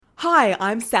Hi,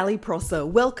 I'm Sally Prosser.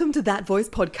 Welcome to That Voice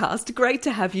podcast. Great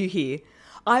to have you here.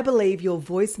 I believe your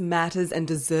voice matters and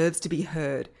deserves to be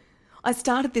heard. I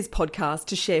started this podcast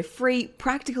to share free,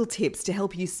 practical tips to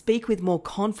help you speak with more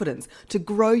confidence, to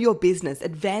grow your business,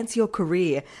 advance your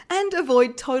career, and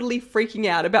avoid totally freaking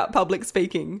out about public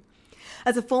speaking.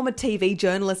 As a former TV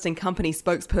journalist and company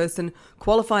spokesperson,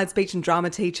 qualified speech and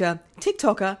drama teacher,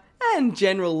 TikToker, and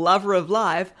general lover of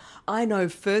life, I know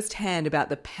firsthand about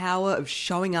the power of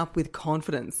showing up with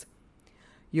confidence.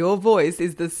 Your voice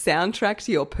is the soundtrack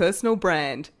to your personal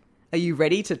brand. Are you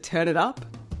ready to turn it up?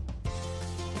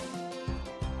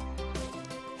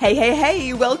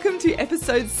 Hey, welcome to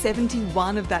episode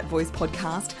 71 of That Voice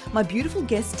podcast. My beautiful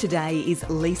guest today is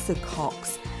Lisa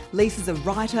Cox. Lisa's a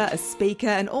writer, a speaker,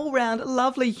 an all-round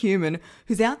lovely human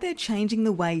who's out there changing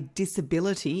the way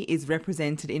disability is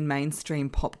represented in mainstream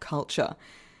pop culture.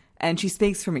 And she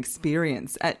speaks from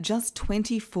experience. At just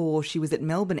 24, she was at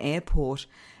Melbourne Airport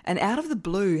and out of the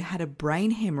blue had a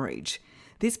brain hemorrhage.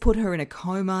 This put her in a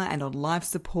coma and on life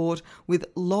support with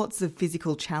lots of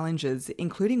physical challenges,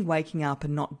 including waking up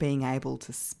and not being able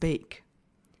to speak.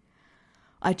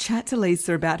 I chat to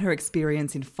Lisa about her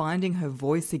experience in finding her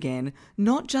voice again,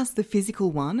 not just the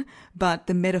physical one, but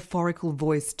the metaphorical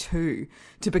voice too,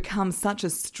 to become such a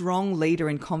strong leader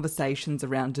in conversations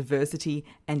around diversity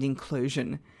and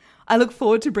inclusion. I look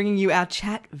forward to bringing you our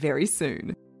chat very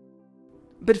soon.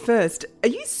 But first, are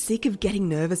you sick of getting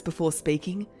nervous before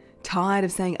speaking? Tired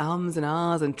of saying ums and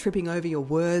ahs and tripping over your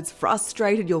words?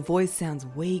 Frustrated your voice sounds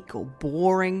weak or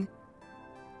boring?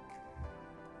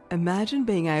 Imagine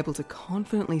being able to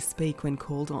confidently speak when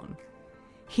called on.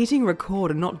 Hitting record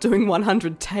and not doing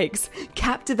 100 takes,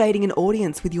 captivating an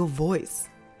audience with your voice.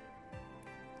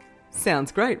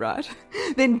 Sounds great, right?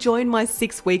 Then join my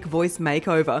 6-week voice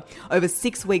makeover. Over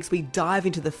 6 weeks, we dive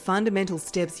into the fundamental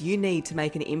steps you need to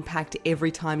make an impact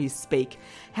every time you speak.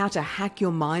 How to hack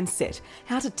your mindset,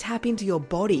 how to tap into your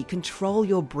body, control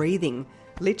your breathing,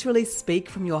 literally speak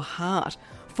from your heart,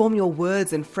 form your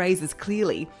words and phrases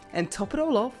clearly, and top it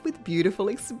all off with beautiful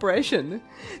expression.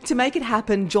 To make it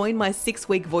happen, join my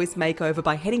 6-week voice makeover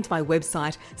by heading to my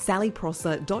website,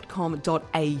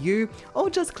 sallyprosser.com.au, or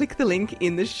just click the link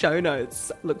in the show notes.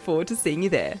 Look forward to seeing you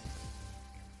there.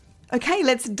 Okay,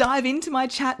 let's dive into my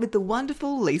chat with the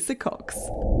wonderful Lisa Cox.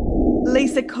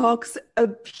 Lisa Cox, a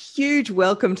huge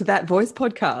welcome to That Voice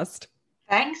podcast.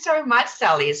 Thanks so much,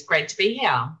 Sally. It's great to be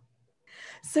here.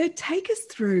 So take us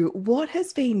through, what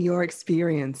has been your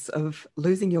experience of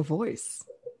losing your voice?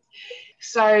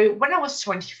 So when I was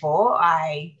 24,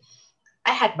 I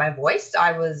had my voice.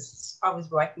 I was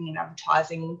working in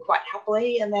advertising quite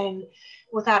happily, and then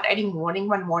without any warning,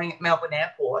 one morning at Melbourne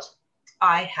Airport,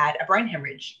 I had a brain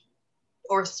hemorrhage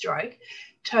or a stroke.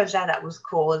 Turns out that was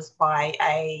caused by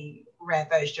a rare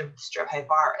version of the strep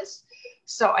virus.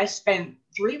 So I spent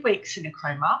 3 weeks in a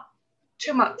coma,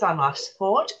 2 months on life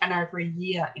support, and over a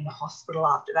year in the hospital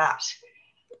after that.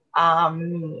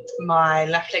 My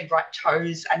left leg, right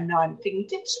toes, and 9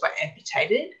 fingertips were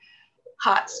amputated.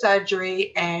 Heart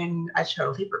surgery and a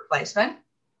total hip replacement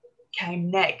came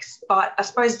next. But I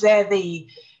suppose they're the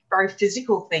very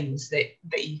physical things that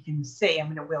you can see.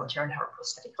 I'm in a wheelchair and have a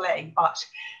prosthetic leg, but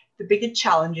the bigger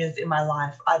challenges in my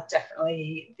life are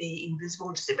definitely the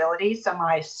invisible disability. So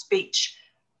my speech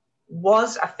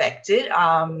was affected.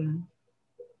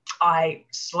 I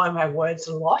slow my words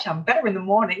a lot. I'm better in the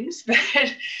mornings, but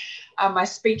my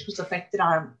speech was affected.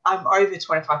 I'm over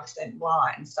 25%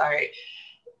 blind. So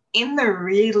in the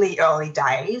really early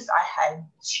days, I had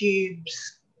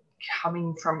tubes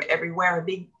coming from everywhere, a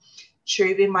big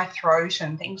tube in my throat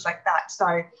and things like that.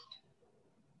 So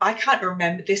I can't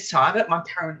remember this time, but my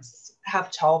parents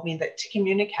have told me that to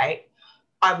communicate,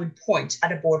 I would point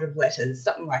at a board of letters,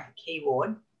 something like a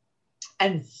keyboard,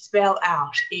 and spell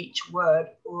out each word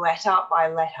letter by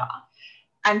letter.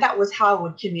 And that was how I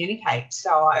would communicate. So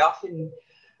I often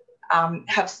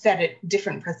have said at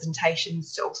different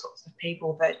presentations to all sorts of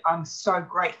people that I'm so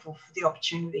grateful for the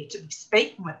opportunity to be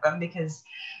speaking with them, because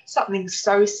something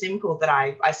so simple that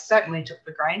I certainly took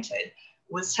for granted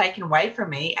was taken away from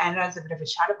me. And as a bit of a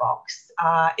chatterbox,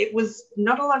 it was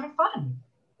not a lot of fun.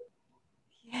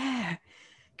 Yeah.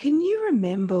 Can you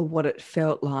remember what it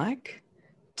felt like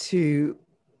to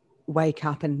wake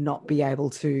up and not be able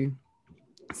to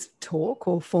talk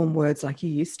or form words like you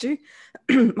used to?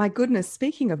 My goodness,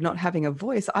 speaking of not having a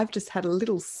voice, I've just had a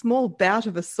little small bout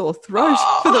of a sore throat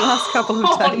for the last couple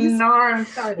of days. Oh, no, I'm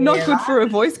sorry to not hear good that. for a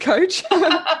voice coach.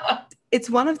 It's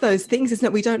one of those things, isn't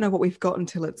it? We don't know what we've got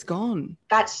until it's gone.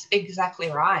 That's exactly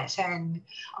right. And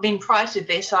I mean, prior to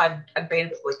this, I'd been a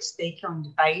public speaker and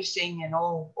debating and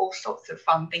all sorts of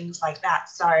fun things like that.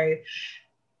 So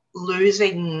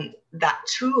losing that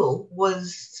tool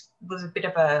was a bit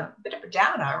of a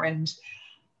downer. And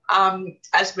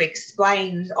as we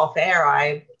explained off air,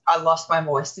 I lost my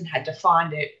voice and had to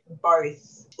find it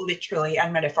both literally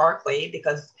and metaphorically,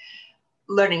 because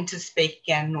learning to speak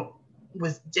again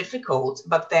was difficult,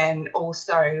 but then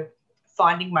also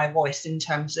finding my voice in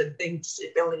terms of being a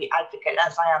disability advocate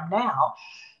as I am now,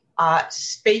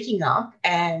 speaking up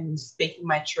and speaking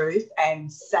my truth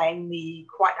and saying the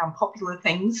quite unpopular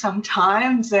things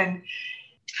sometimes, and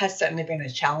has certainly been a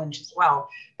challenge as well.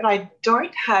 But I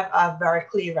don't have a very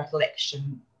clear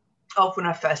recollection of when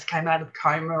I first came out of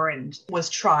coma and was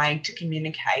trying to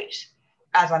communicate.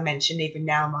 As I mentioned, even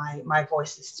now my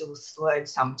voice is still slurred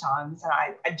sometimes, and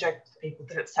I joke with people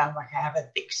that it sounds like I have a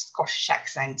thick Scottish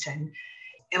accent, and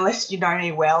unless you know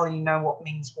me well and you know what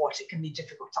means what, it can be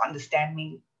difficult to understand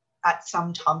me at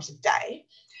some times of day.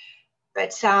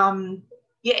 But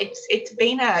it's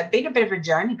been a bit of a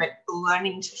journey, but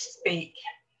learning to speak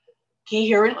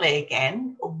coherently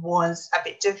again was a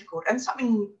bit difficult, and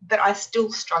something that I still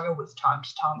struggle with time to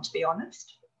time, to be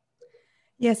honest.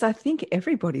 Yes, I think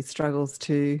everybody struggles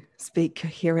to speak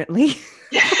coherently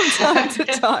from time to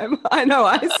time. I know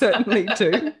I certainly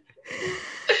do.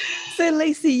 So,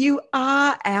 Lisa, you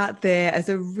are out there as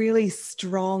a really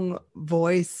strong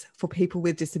voice for people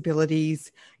with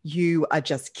disabilities. You are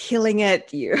just killing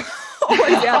it. You're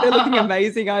always out there looking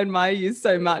amazing. I admire you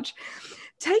so much.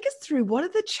 Take us through, what are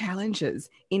the challenges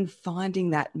in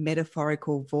finding that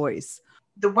metaphorical voice?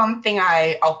 The one thing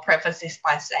I'll preface this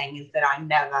by saying is that I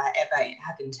never, ever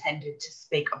have intended to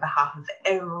speak on behalf of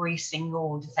every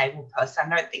single disabled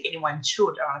person. I don't think anyone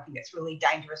should, and I think it's really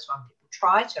dangerous when people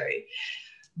try to.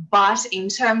 But in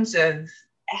terms of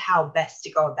how best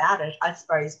to go about it, I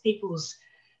suppose people's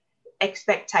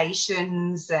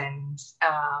expectations and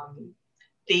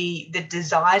the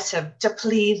desire to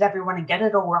please everyone and get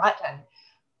it all right. And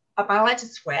am I allowed to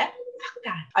swear? Fuck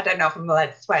that. I don't know if I'm allowed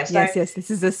to swear. So, yes, this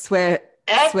is a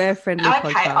swear-friendly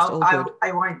podcast.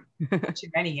 I won't put too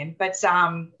many in. But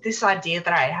this idea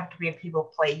that I have to be a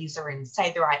people pleaser and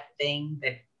say the right thing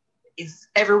that is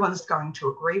everyone's going to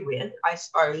agree with, I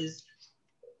suppose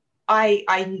I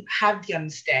have the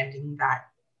understanding that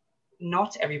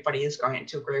not everybody is going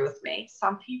to agree with me.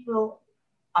 Some people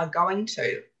are going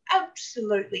to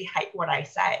absolutely hate what I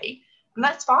say, and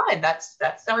that's fine. That's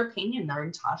their opinion. They're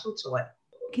entitled to it.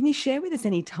 Can you share with us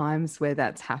any times where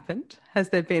that's happened? Has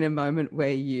there been a moment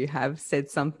where you have said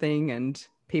something and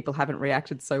people haven't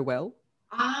reacted so well?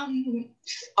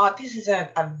 This is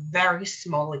a very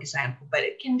small example, but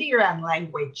it can be around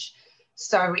language.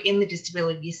 So in the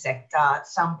disability sector,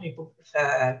 some people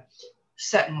prefer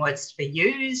certain words to be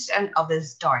used and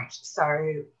others don't.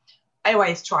 So I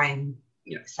always try and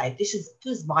say this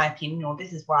is my opinion, or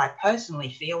this is what I personally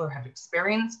feel or have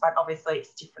experienced, but obviously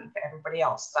it's different for everybody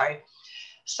else. So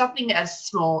something as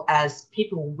small as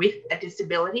people with a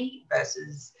disability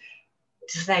versus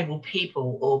disabled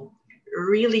people, or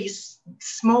really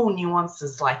small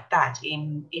nuances like that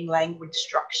in language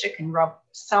structure can rub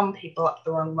some people up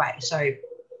the wrong way. So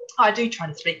I do try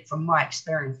to speak from my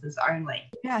experiences only.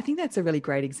 Yeah, I think that's a really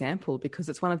great example, because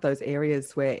it's one of those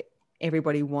areas where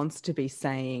everybody wants to be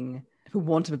saying, for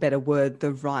want of a better word,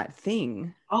 the right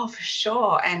thing. Oh, for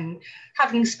sure. And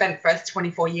having spent the first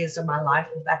 24 years of my life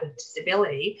without a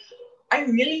disability, I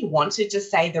really wanted to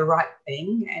say the right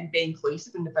thing and be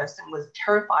inclusive, and the person was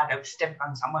terrified of stepping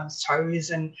on someone's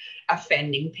toes and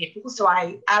offending people. So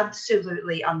I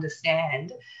absolutely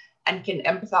understand and can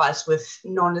empathise with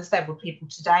non-disabled people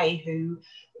today who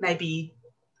maybe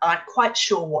aren't quite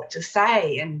sure what to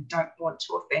say and don't want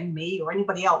to offend me or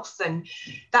anybody else. And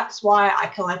that's why I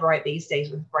collaborate these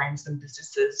days with brands and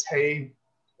businesses who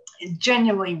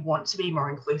genuinely want to be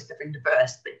more inclusive and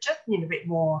diverse, but just need a bit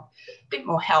more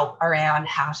help around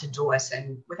how to do it,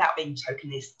 and without being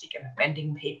tokenistic and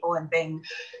offending people and being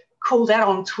called out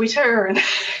on Twitter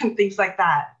and things like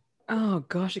that. Oh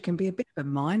gosh, it can be a bit of a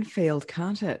minefield,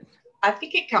 can't it? I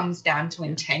think it comes down to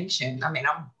intention. I mean,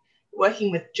 I'm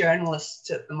working with journalists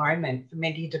at the moment for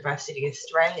Media Diversity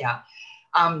Australia,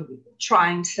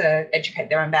 trying to educate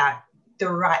them about the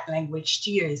right language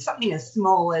to use. Something as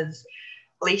small as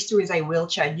Lisa is a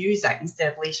wheelchair user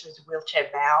instead of Lisa is wheelchair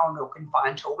bound or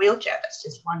confined to a wheelchair. That's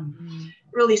just one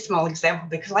really small example,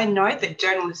 because I know that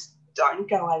journalists don't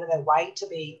go out of their way to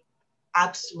be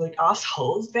absolute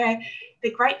assholes. They're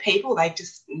great people. They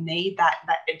just need that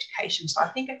education. So I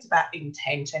think it's about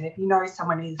intent. And if you know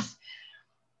someone is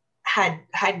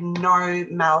had no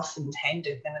malice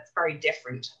intended, then it's very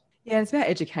different. Yeah, it's about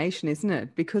education, isn't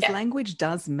it? Because language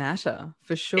does matter,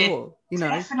 for sure. It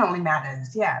definitely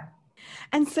matters, yeah.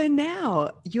 And so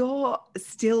now you're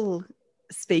still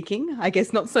speaking? I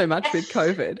guess not so much with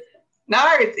COVID. No,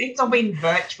 it's all been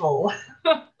virtual.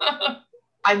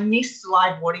 I miss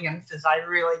live audiences. I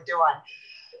really do.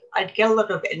 I'd get a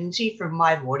lot of energy from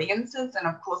live audiences, and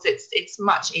of course it's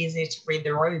much easier to read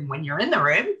the room when you're in the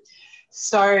room.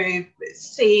 So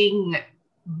seeing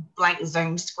blank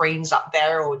Zoom screens up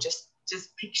there, or just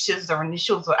pictures or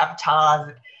initials or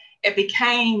avatars, it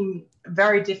became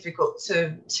very difficult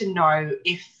to know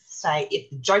if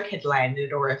the joke had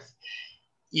landed, or if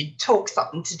you'd talk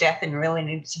something to death and really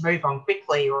needed to move on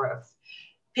quickly, or if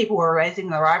people were raising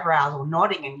their eyebrows or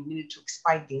nodding and you needed to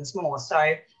explain things more.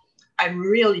 So I'm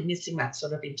really missing that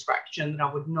sort of interaction that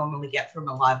I would normally get from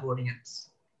a live audience.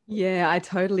 Yeah, I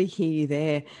totally hear you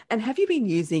there. And have you been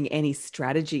using any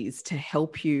strategies to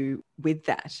help you with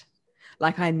that?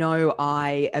 Like, I know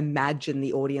I imagine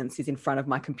the audience is in front of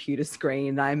my computer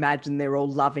screen. I imagine they're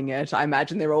all loving it. I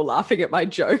imagine they're all laughing at my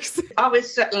jokes. I would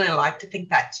certainly like to think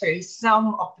that too.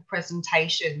 Some of the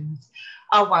presentations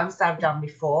are ones that I've done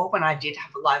before when I did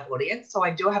have a live audience. So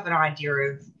I do have an idea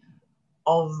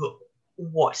of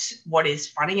what is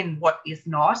funny and what is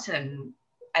not, and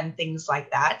things like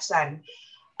that. And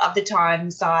other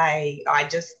times I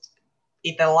just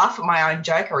either laugh at my own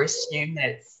joke or assume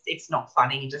that it's not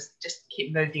funny. Just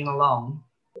keep moving along.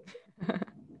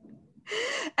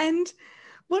 And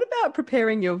what about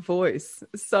preparing your voice?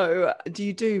 So do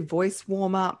you do voice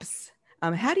warm-ups?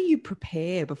 How do you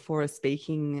prepare before a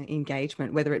speaking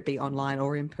engagement, whether it be online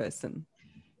or in person?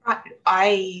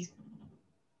 I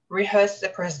rehearse the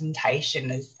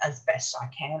presentation as best I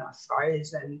can, I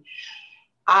suppose, and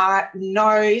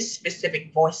no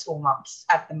specific voice warm-ups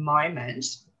at the moment.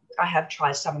 I have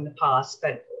tried some in the past,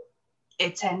 but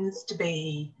it tends to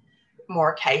be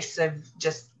more a case of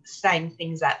just saying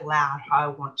things out loud how I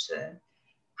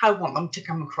want them to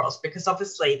come across, because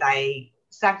obviously they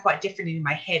sound quite different in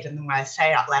my head, and then when I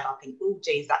say it out loud I think, oh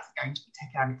geez, that's going to be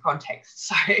taken out of context.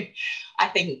 So I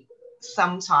think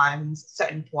sometimes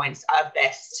certain points are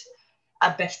best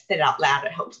said out loud.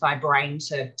 It helps my brain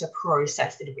to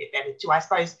process it a bit better too. I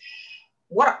suppose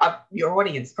what your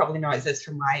audience probably knows this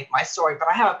from my story, but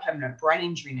I have a permanent brain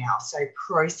injury now, so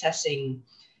processing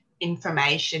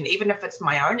information, even if it's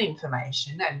my own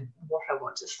information and what I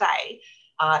want to say,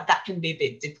 that can be a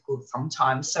bit difficult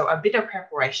sometimes. So a bit of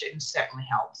preparation certainly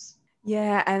helps.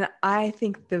 Yeah, and I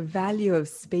think the value of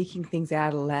speaking things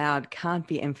out aloud can't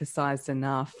be emphasized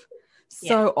enough.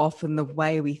 So often the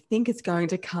way we think it's going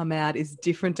to come out is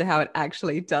different to how it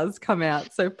actually does come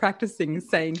out. So practicing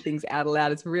saying things out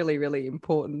aloud is really, really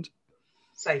important.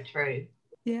 So true.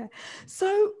 Yeah.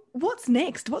 So what's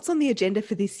next? What's on the agenda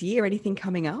for this year? Anything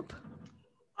coming up?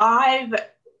 I've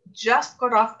just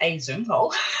got off a Zoom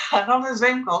call. On a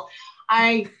Zoom call.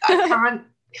 I can't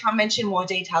mention more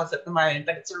details at the moment,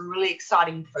 but it's a really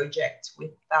exciting project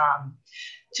with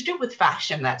to do with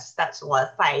fashion. That's all I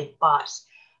say. But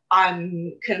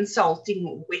I'm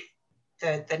consulting with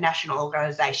the national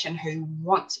organisation who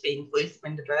want to be inclusive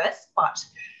and diverse, but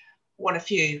want a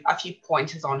few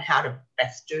pointers on how to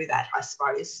best do that, I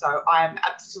suppose. So I'm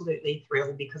absolutely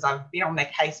thrilled because I've been on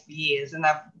their case for years, and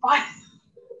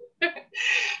they've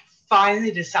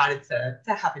finally decided to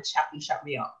have a chat and shut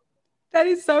me up. That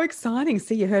is so exciting.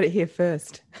 See, you heard it here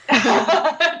first.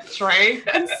 True.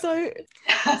 And so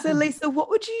Lisa, what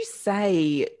would you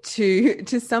say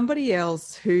to somebody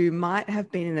else who might have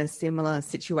been in a similar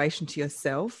situation to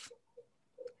yourself,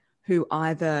 who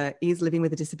either is living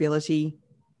with a disability,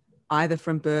 either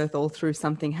from birth or through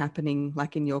something happening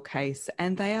like in your case,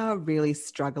 and they are really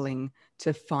struggling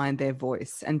to find their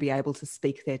voice and be able to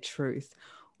speak their truth?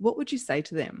 What would you say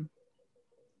to them?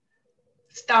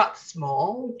 Start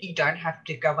small. You don't have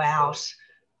to go out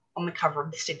on the cover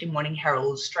of the Sydney Morning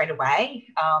Herald straight away.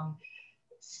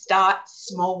 Start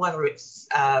small, whether it's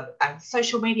a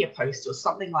social media post or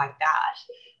something like that,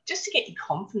 just to get your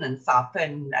confidence up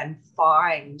and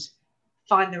find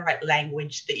the right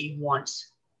language that you want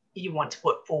to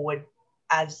put forward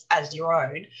as your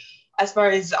own. I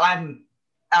suppose I'm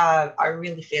a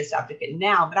really fierce advocate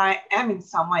now, but I am in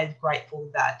some ways grateful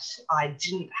that I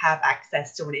didn't have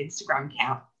access to an Instagram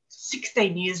account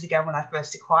 16 years ago when I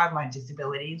first acquired my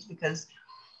disabilities, because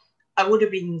I would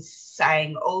have been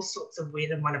saying all sorts of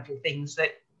weird and wonderful things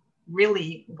that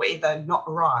really were either not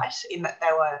right, in that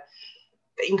they were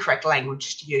the incorrect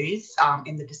language to use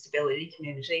in the disability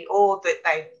community, or that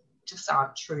they just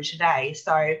aren't true today.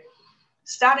 So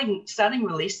starting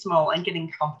really small and getting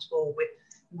comfortable with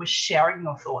sharing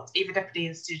your thoughts, even if it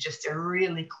is to just a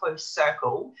really close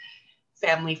circle,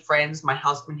 family, friends. My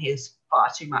husband hears far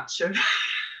too much of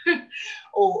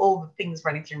all the things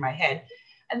running through my head,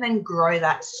 and then grow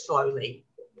that slowly.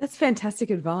 That's fantastic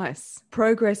advice.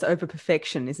 Progress over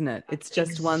perfection, isn't it? It's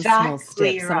just one small step.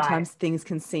 Right. Sometimes things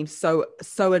can seem so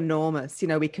enormous.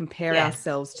 We compare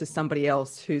ourselves to somebody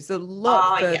else who's a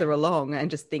lot further along and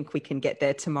just think we can get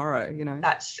there tomorrow,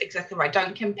 That's exactly right.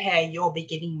 Don't compare your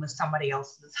beginning with somebody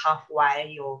else's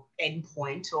halfway or end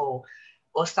point or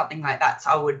something like that.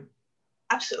 So I would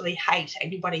absolutely hate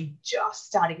anybody just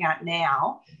starting out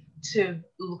now to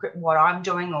look at what I'm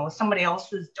doing or somebody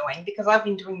else is doing, because I've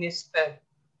been doing this for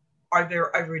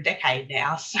over a decade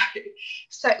now, so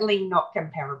certainly not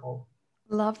comparable.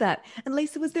 Love that. And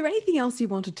Lisa, was there anything else you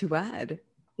wanted to add?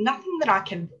 Nothing that I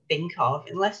can think of,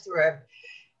 unless there are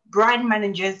brand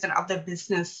managers and other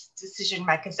business decision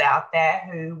makers out there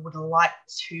who would like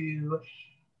to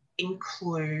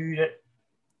include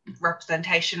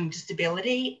representation of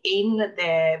disability in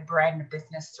their brand and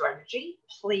business strategy.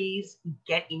 Please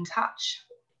get in touch.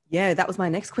 Yeah, that was my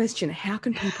next question. How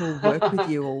can people work with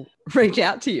you or reach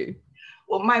out to you?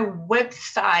 Well, my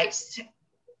website,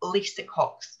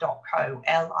 lisacox.co,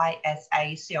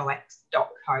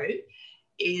 lisacox.co,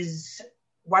 is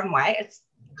one way. It's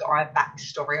got my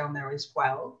backstory on there as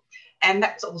well. And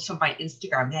that's also my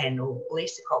Instagram handle,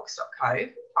 lisacox.co.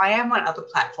 I am on other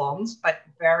platforms, but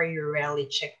very rarely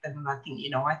check them. And I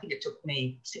think it took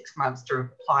me 6 months to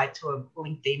reply to a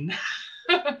LinkedIn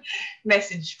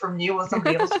message from you or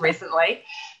somebody else recently.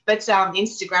 But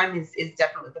Instagram is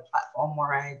definitely the platform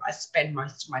where I spend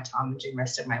most of my time and do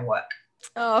most of my work.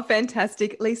 Oh,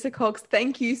 fantastic. Lisa Cox,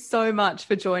 thank you so much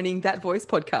for joining That Voice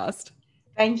podcast.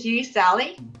 Thank you,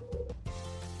 Sally.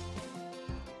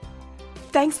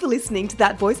 Thanks for listening to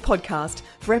That Voice podcast.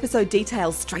 For episode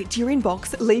details straight to your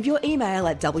inbox, leave your email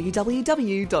at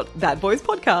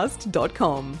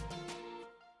www.thatvoicepodcast.com.